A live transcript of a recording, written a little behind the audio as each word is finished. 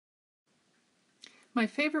My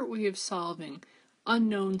favorite way of solving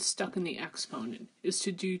unknowns stuck in the exponent is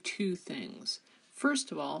to do two things.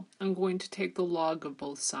 First of all, I'm going to take the log of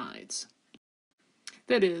both sides.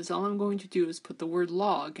 That is, all I'm going to do is put the word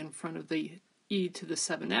log in front of the e to the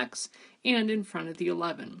 7x and in front of the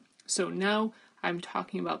 11. So now I'm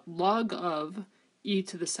talking about log of e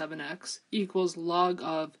to the 7x equals log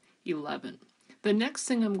of 11. The next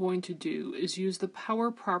thing I'm going to do is use the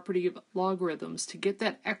power property of logarithms to get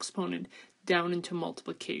that exponent down into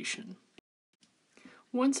multiplication.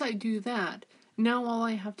 Once I do that, now all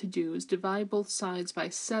I have to do is divide both sides by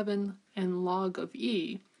 7 and log of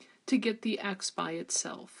e to get the x by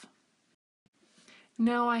itself.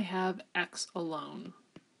 Now I have x alone.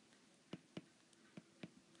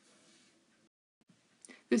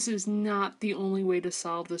 This is not the only way to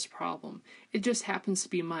solve this problem. It just happens to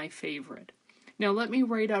be my favorite. Now let me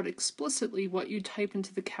write out explicitly what you type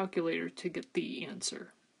into the calculator to get the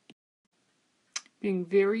answer. Being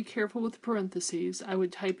very careful with parentheses, I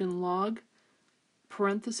would type in log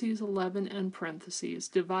parentheses 11 and parentheses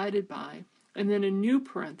divided by, and then a new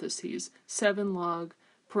parentheses, 7 log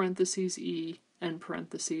parentheses e and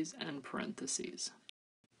parentheses and parentheses.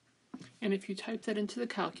 And if you type that into the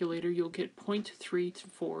calculator, you'll get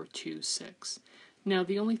 0.3426. Now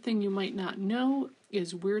the only thing you might not know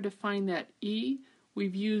is where to find that e.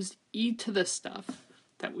 We've used e to the stuff.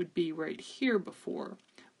 That would be right here before.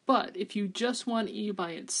 But if you just want e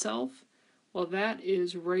by itself, well, that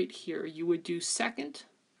is right here. You would do second,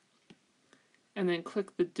 and then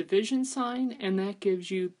click the division sign, and that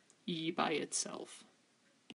gives you e by itself.